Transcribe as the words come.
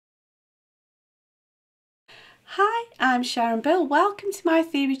Hi, I'm Sharon. Welcome to my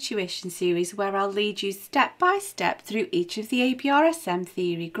theory tuition series where I'll lead you step by step through each of the ABRSM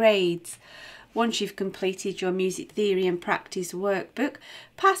theory grades. Once you've completed your music theory and practice workbook,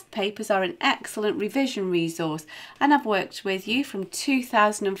 past papers are an excellent revision resource, and I've worked with you from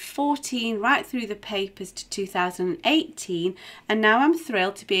 2014 right through the papers to 2018, and now I'm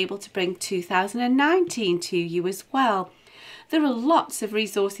thrilled to be able to bring 2019 to you as well. There are lots of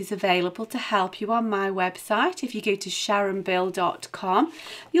resources available to help you on my website. If you go to sharonbill.com,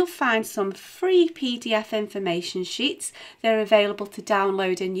 you'll find some free PDF information sheets. They're available to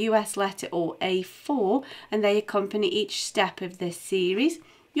download in US letter or A4, and they accompany each step of this series.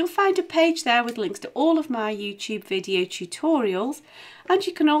 You'll find a page there with links to all of my YouTube video tutorials, and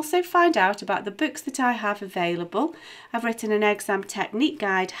you can also find out about the books that I have available. I've written an exam technique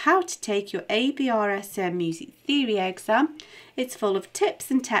guide, How to Take Your ABRSM Music Theory Exam. It's full of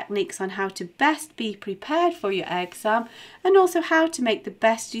tips and techniques on how to best be prepared for your exam, and also how to make the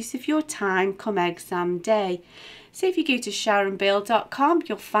best use of your time come exam day. So if you go to sharonbill.com,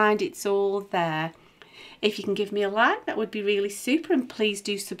 you'll find it's all there. If you can give me a like, that would be really super, and please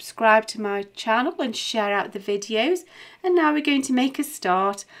do subscribe to my channel and share out the videos. And now we're going to make a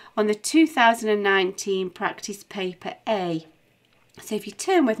start on the 2019 practice paper A. So if you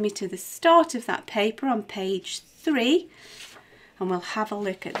turn with me to the start of that paper on page 3, and we'll have a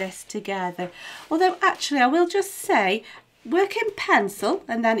look at this together. Although actually I will just say, work in pencil,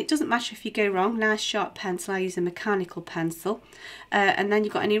 and then it doesn't matter if you go wrong. Nice sharp pencil, I use a mechanical pencil, and then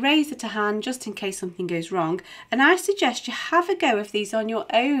you've got an eraser to hand just in case something goes wrong. And I suggest you have a go of these on your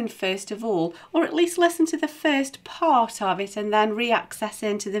own first of all, or at least listen to the first part of it and then re-access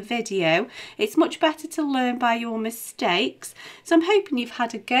into the video. It's much better to learn by your mistakes. So I'm hoping you've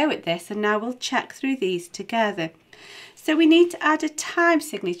had a go at this, and now we'll check through these together. So we need to add a time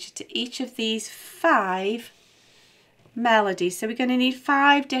signature to each of these 5 melodies. So we're going to need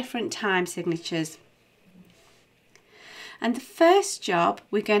 5 different time signatures. And the first job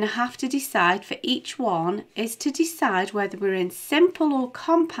we're going to have to decide for each one is to decide whether we're in simple or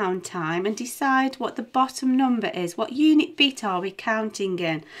compound time, and decide what the bottom number is. What unit beat are we counting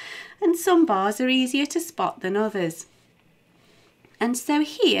in? And some bars are easier to spot than others. And so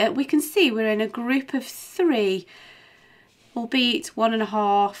here we can see we're in a group of 3, albeit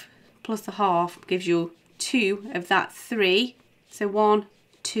 1.5 plus a half gives you 2 of that 3. So 1,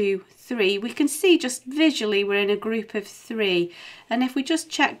 2, 3. We can see just visually we're in a group of 3. And if we just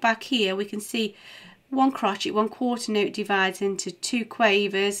check back here, we can see 1 crotchet, 1 quarter note divides into 2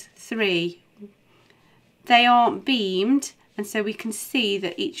 quavers, 3. They aren't beamed, and so we can see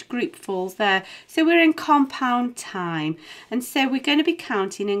that each group falls there. So we're in compound time, and so we're going to be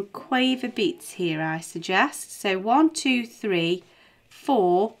counting in quaver beats here, I suggest. So 1, 2, 3,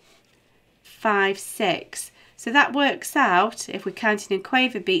 4, 5, 6. So that works out, if we're counting in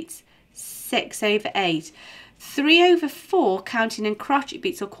quaver beats, 6/8. 3/4 counting in crotchet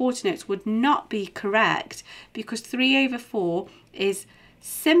beats or quarter notes would not be correct, because 3/4 is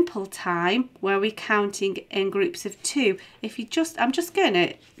simple time where we're counting in groups of 2. If you just, I'm just going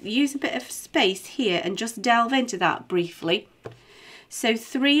to use a bit of space here and just delve into that briefly. So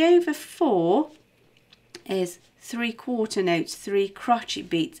 3/4 is 3 quarter notes, 3 crotchet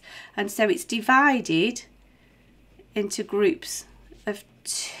beats, and so it's divided into groups of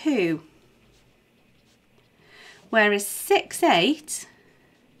 2. Whereas 6/8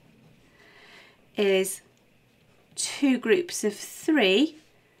 is 2 groups of 3,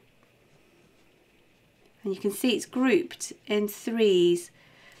 and you can see it's grouped in 3s.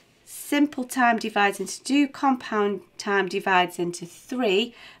 Simple time divides into 2, compound time divides into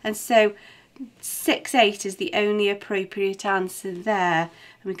 3, and so 6/8 is the only appropriate answer there.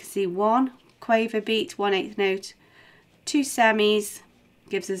 And we can see 1 quaver beat, 1/8 note, 2 semis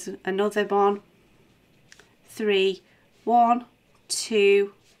gives us another one, 3, 1,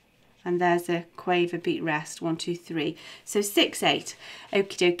 2, and there's a quaver beat rest, 1, 2, 3. So 6/8.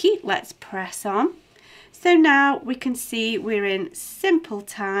 Okie dokie, let's press on. So now we can see we're in simple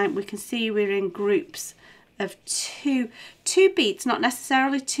time. We can see we're in groups of 2 beats, not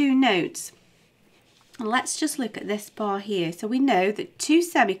necessarily 2 notes. And let's just look at this bar here. So we know that 2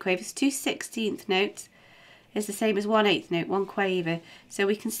 semiquavers, 2 16th notes, is the same as 1/8 note, 1 quaver. So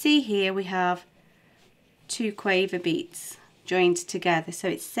we can see here we have 2 quaver beats joined together, so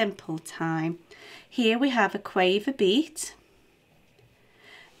it's simple time. Here we have a quaver beat.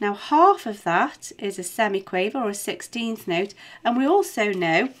 Now half of that is a semiquaver or a 16th note, and we also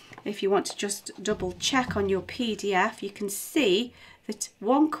know, if you want to just double check on your PDF, you can see that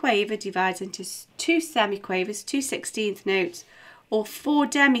 1 quaver divides into 2 semiquavers, 2 16th notes, or 4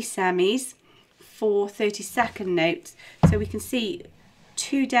 demi-semis, 4 32nd notes. So we can see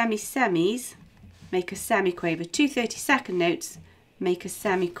 2 demi-semis make a semiquaver, 2 32nd notes make a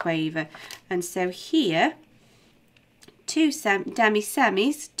semiquaver. And so here, 2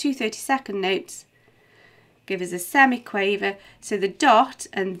 demi-semis, 2 32nd notes give us a semiquaver. So the dot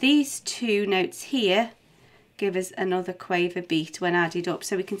and these 2 notes here give us another quaver beat when added up.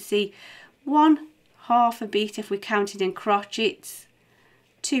 So we can see 1/2 a beat if we counted in crotchets,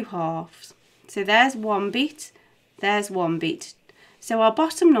 2 halves. So there's 1 beat, there's 1 beat. So our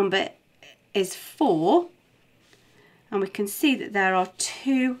bottom number is 4, and we can see that there are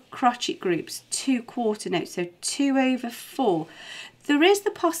 2 crotchet groups, 2 quarter notes, so 2/4. There is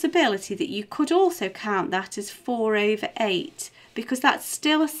the possibility that you could also count that as 4/8, because that's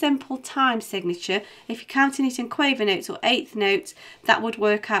still a simple time signature. If you're counting it in quaver notes or eighth notes, that would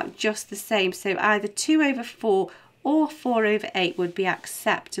work out just the same. So either 2/4 or 4/8 would be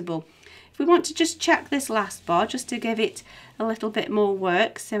acceptable. If we want to just check this last bar, just to give it a little bit more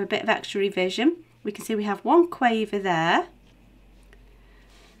work, so a bit of extra revision, we can see we have 1 quaver there,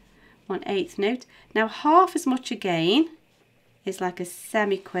 1 eighth note. Now half as much again is like a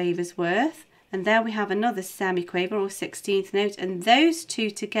semiquaver's worth, and there we have another semiquaver or 16th note, and those 2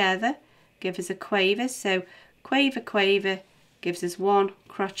 together give us a quaver. So quaver, quaver gives us 1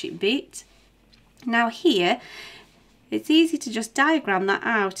 crotchet beat. Now here, it's easy to just diagram that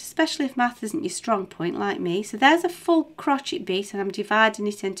out, especially if math isn't your strong point like me. So there's a full crotchet beat, and I'm dividing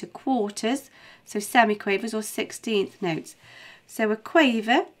it into quarters, so semiquavers or 16th notes. So a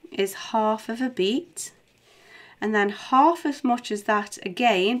quaver is 1/2 of a beat, and then half as much as that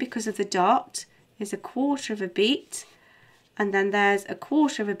again, because of the dot, is 1/4 of a beat, and then there's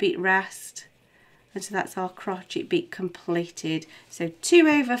 1/4 of a beat rest, and so that's our crotchet beat completed. So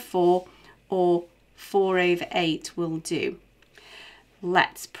 2/4 or 4/8 will do.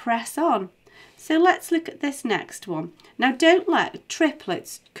 Let's press on. So let's look at this next one. Now don't let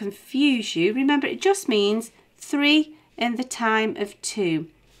triplets confuse you. Remember, it just means 3 in the time of 2.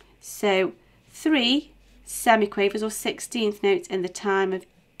 So 3 semiquavers or 16th notes in the time of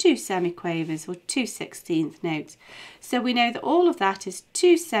 2 semiquavers or 2 16th notes. So we know that all of that is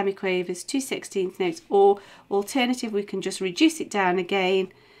 2 semiquavers, 2 16th notes, or alternative, we can just reduce it down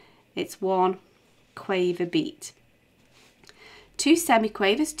again. It's 1 quaver beat. 2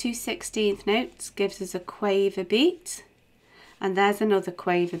 semiquavers, 2 16th notes gives us a quaver beat, and there's another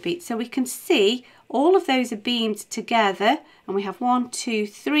quaver beat. So we can see all of those are beamed together, and we have 1, 2,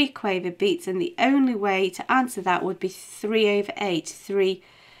 3 quaver beats, and the only way to answer that would be 3/8, 3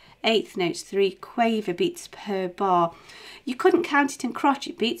 eighth notes, 3 quaver beats per bar. You couldn't count it in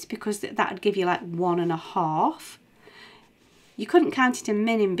crotchet beats because that would give you like 1.5. You couldn't count it in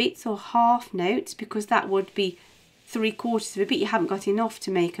minim beats or half notes because that would be 3/4 of a beat. You haven't got enough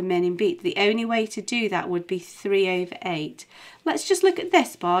to make a minim beat. The only way to do that would be 3/8. Let's just look at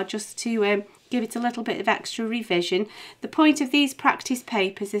this bar just to give it a little bit of extra revision. The point of these practice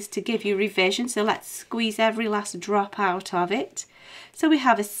papers is to give you revision, so let's squeeze every last drop out of it. So we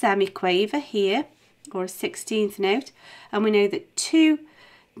have a semiquaver here, or a 16th note, and we know that 2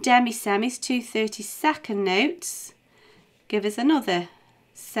 demi-semis, 2 32nd notes, give us another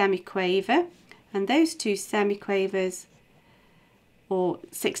semiquaver, and those 2 semiquavers or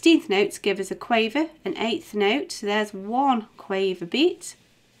 16th notes give us a quaver, an eighth note. So there's 1 quaver beat,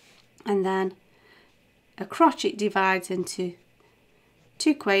 and then a crotchet divides into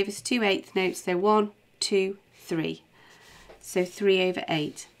 2 quavers, 2 eighth notes, so 1, 2, 3. So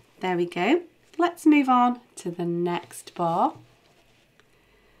 3/8. There we go. Let's move on to the next bar.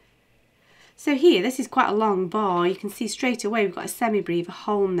 So here, this is quite a long bar. You can see straight away we've got a semibreve, a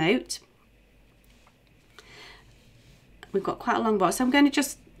whole note. We've got quite a long bar. So I'm going to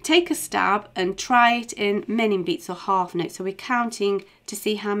just take a stab and try it in minim beats or half notes. So we're counting to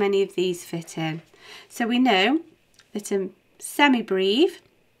see how many of these fit in. So we know that a semibreve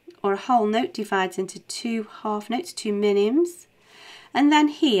or a whole note divides into 2 half notes, 2 minims. And then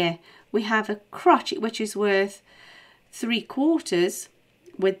here we have a crotchet which is worth 3/4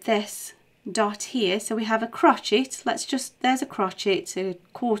 with this dot here. So we have a crotchet, there's a crotchet, a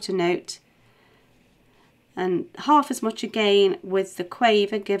quarter note, and half as much again with the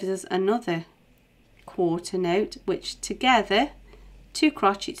quaver gives us another quarter note, which together, 2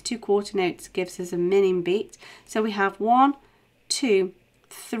 crotchets, 2 quarter notes gives us a minim beat. So we have 1, 2,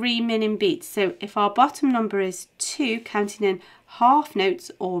 3 minim beats. So if our bottom number is 2, counting in half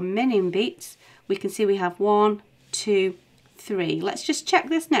notes or minim beats, we can see we have 1, 2, 3. Let's just check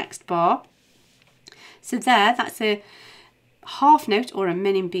this next bar. So there, that's a half note or a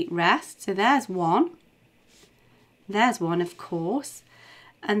minim beat rest. So there's 1. There's 1, of course.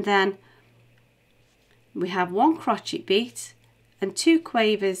 And then we have one crotchet beat and 2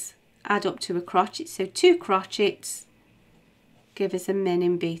 quavers add up to a crotchet, so 2 crotchets give us a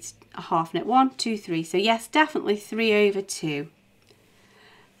minim beat, a half note, 1, 2, 3. So yes, definitely 3 over 2.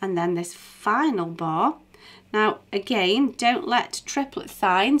 And then this final bar. Now again, don't let triplet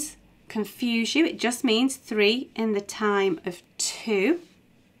signs confuse you. It just means 3 in the time of 2.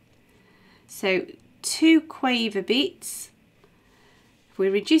 So 2 quaver beats. If we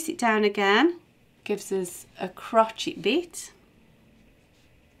reduce it down again, gives us a crotchet beat.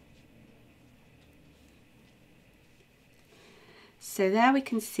 So there we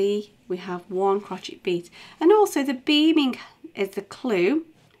can see we have 1 crotchet beat. And also the beaming is the clue.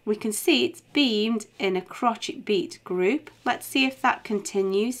 We can see it's beamed in a crotchet beat group. Let's see if that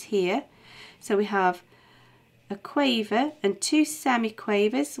continues here. So we have a quaver and 2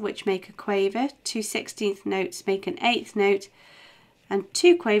 semi-quavers, which make a quaver, 2 16th notes make an 8th note, and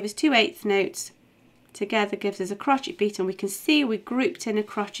 2 quavers, 2 8th notes together gives us a crotchet beat, and we can see we grouped in a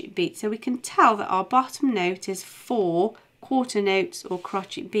crotchet beat. So we can tell that our bottom note is 4 quarter notes or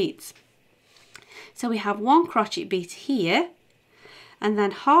crotchet beats. So we have 1 crotchet beat here, and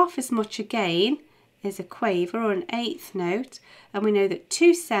then half as much again is a quaver or an 8th note, and we know that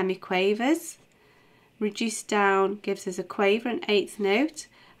 2 semi-quavers reduced down gives us a quaver, an 8th note,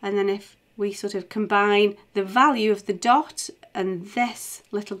 and then if we sort of combine the value of the dot and this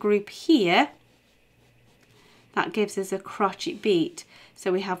little group here, that gives us a crotchet beat.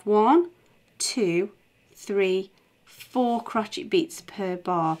 So we have 1, 2, 3, 4 crotchet beats per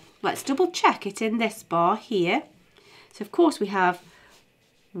bar. Let's double check it in this bar here. So of course we have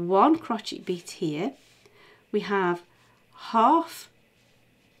 1 crotchet beat here. We have half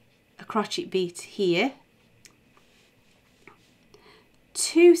a crotchet beat here.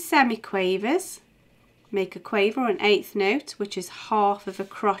 2 semi-quavers make a quaver or an 8th note, which is half of a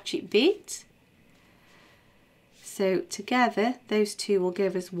crotchet beat. So together those 2 will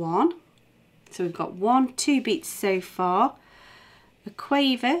give us 1. So we've got 2 beats so far. A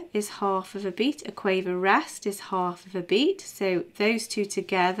quaver is half of a beat, a quaver rest is half of a beat. So those 2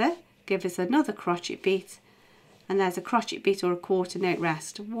 together give us another crotchet beat, and there's a crotchet beat or a quarter note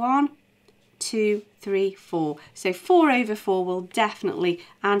rest. 1, 2, 3, 4. So 4 over 4 will definitely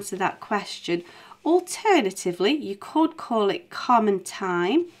answer that question. Alternatively, you could call it common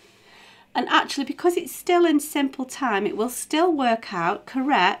time. And actually, because it's still in simple time, it will still work out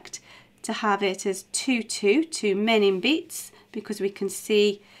correct to have it as 2, 2, 2 minim beats, because we can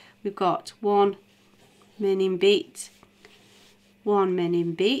see we've got 1 minim beat, 1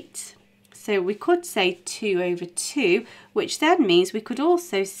 minim beat. So we could say 2 over 2, which then means we could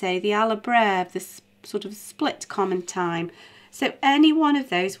also say the à la brève, the sort of split common time. So any one of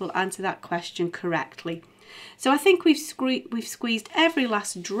those will answer that question correctly. So I think we've squeezed every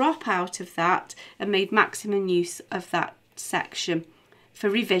last drop out of that and made maximum use of that section for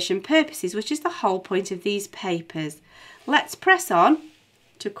revision purposes, which is the whole point of these papers. Let's press on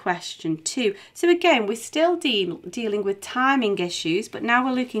to question 2. So again, we're still dealing with timing issues, but now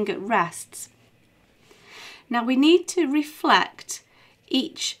we're looking at rests. Now we need to reflect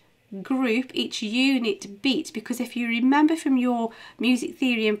each group, each unit beat, because if you remember from your music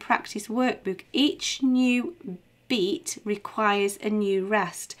theory and practice workbook, each new beat requires a new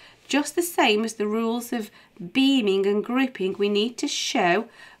rest. Just the same as the rules of beaming and grouping, we need to show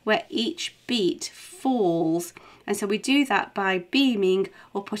where each beat falls. And so we do that by beaming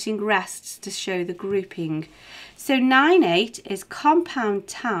or putting rests to show the grouping. So 9/8 is compound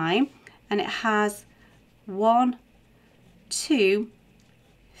time, and it has 1, 2,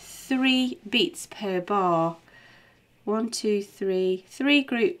 3 beats per bar. 1, 2, 3, 3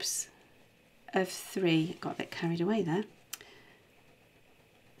 groups of 3. Got a bit carried away there.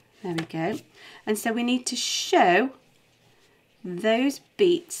 There we go. And so we need to show those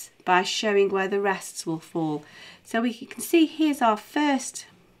beats by showing where the rests will fall. So we can see here's our first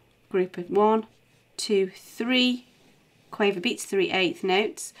group of 1, 2, 3 quaver beats, 3 8th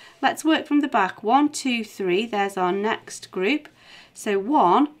notes. Let's work from the back. 1, 2, 3. There's our next group. So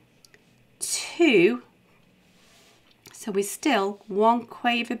 1, 2. So we're still 1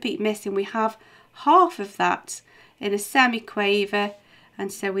 quaver beat missing. We have half of that in a semi-quaver,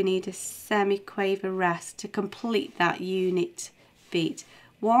 and so we need a semi-quaver rest to complete that unit beat.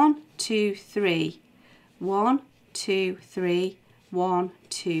 1, 2, 3. 1, 2, 3. 1,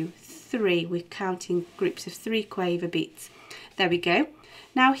 2, 3. We're counting groups of 3 quaver beats. There we go.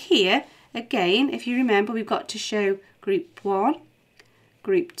 Now here, again, if you remember, we've got to show group 1,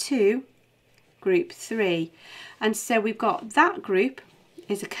 group 2, group 3. And so we've got that group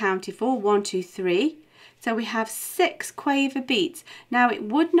is accounted for, 1, 2, 3. So we have 6 quaver beats. Now it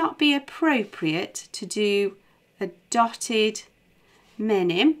would not be appropriate to do a dotted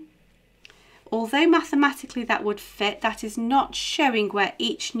minim. Although mathematically that would fit, that is not showing where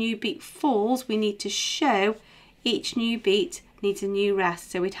each new beat falls. We need to show each new beat needs a new rest.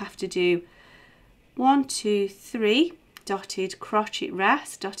 So we'd have to do 1, 2, 3, dotted crotchet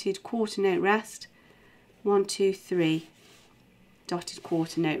rest, dotted quarter note rest, 1, 2, 3, dotted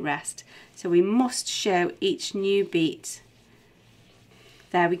quarter note rest. So we must show each new beat.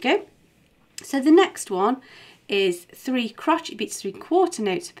 There we go. So the next one is 3 crotchet beats, 3 quarter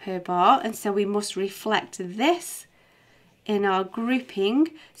notes per bar, and so we must reflect this in our grouping.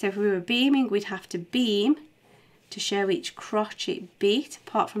 So if we were beaming, we'd have to beam to show each crotchet beat,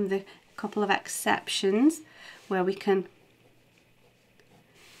 apart from the couple of exceptions where we can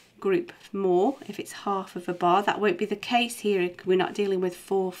group more if it's half of a bar. That won't be the case here, we're not dealing with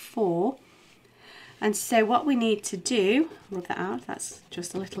 4/4. And so what we need to do, rub that out, that's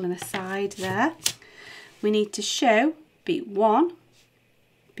just a little in a side there. We need to show beat 1,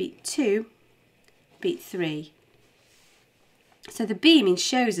 beat 2, beat 3. So the beaming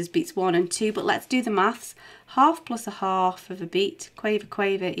shows us beats 1 and 2, but let's do the maths. Half plus a half of a beat, quaver,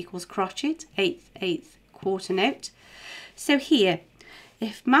 quaver equals crotchet, eighth, eighth, quarter note. So here,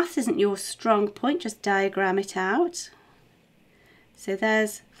 if maths isn't your strong point, just diagram it out. So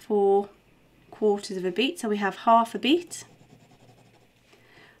there's 4 quarters of a beat, so we have half a beat.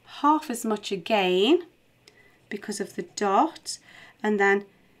 Half as much again, because of the dot, and then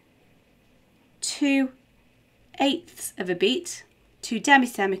 2 eighths of a beat, 2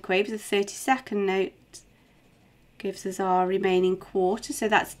 demi-semiquavers, the 32nd note gives us our remaining quarter, so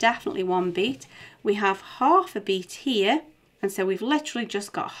that's definitely 1 beat. We have half a beat here, and so we've literally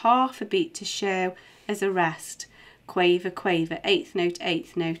just got half a beat to show as a rest. Quaver, quaver, eighth note,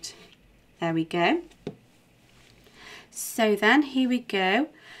 eighth note. There we go. So then here we go.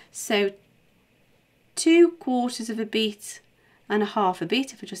 So 2 quarters of a beat and a half a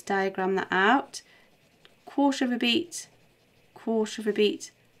beat, if I just diagram that out. Quarter of a beat,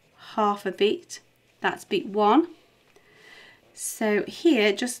 half a beat. That's beat 1. So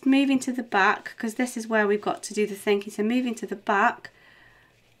here, just moving to the back, because this is where we've got to do the thinking. So moving to the back,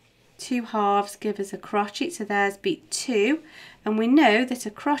 2 halves give us a crotchet, so there's beat 2. And we know that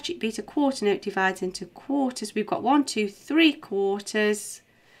a crotchet beat, a quarter note, divides into quarters. We've got 1, 2, 3 quarters.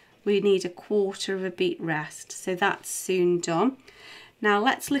 We need a quarter of a beat rest. So that's soon done. Now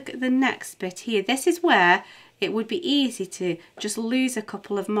let's look at the next bit here. This is where it would be easy to just lose a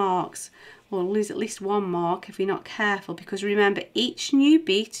couple of marks, or lose at least 1 mark if we're not careful, because remember, each new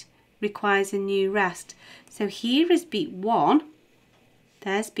beat requires a new rest. So here is beat 1.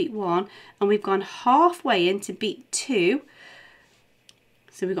 There's beat 1, and we've gone halfway into beat 2.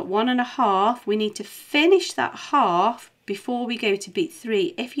 So we've got 1.5. We need to finish that half before we go to beat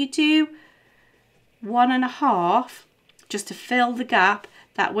 3. If you do 1.5 just to fill the gap,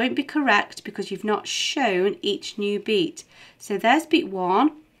 that won't be correct because you've not shown each new beat. So there's beat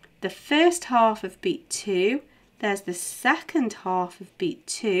 1, the first half of beat 2, there's the second half of beat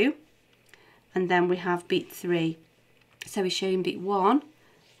 2, and then we have beat 3. So we're showing beat 1,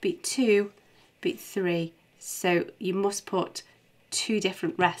 beat 2, beat 3. So you must put 2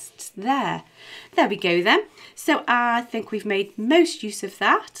 different rests there. There we go then. So I think we've made most use of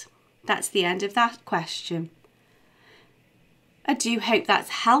that. That's the end of that question. I do hope that's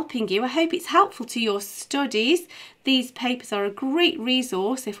helping you. I hope it's helpful to your studies. These papers are a great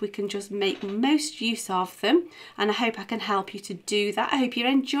resource if we can just make most use of them, and I hope I can help you to do that. I hope you're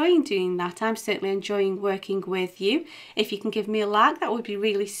enjoying doing that. I'm certainly enjoying working with you. If you can give me a like, that would be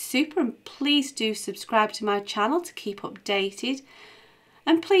really super, and please do subscribe to my channel to keep updated.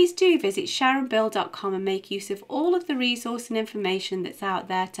 And please do visit sharonbill.com and make use of all of the resource and information that's out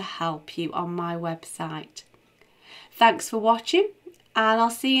there to help you on my website. Thanks for watching, and I'll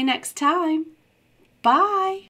see you next time. Bye.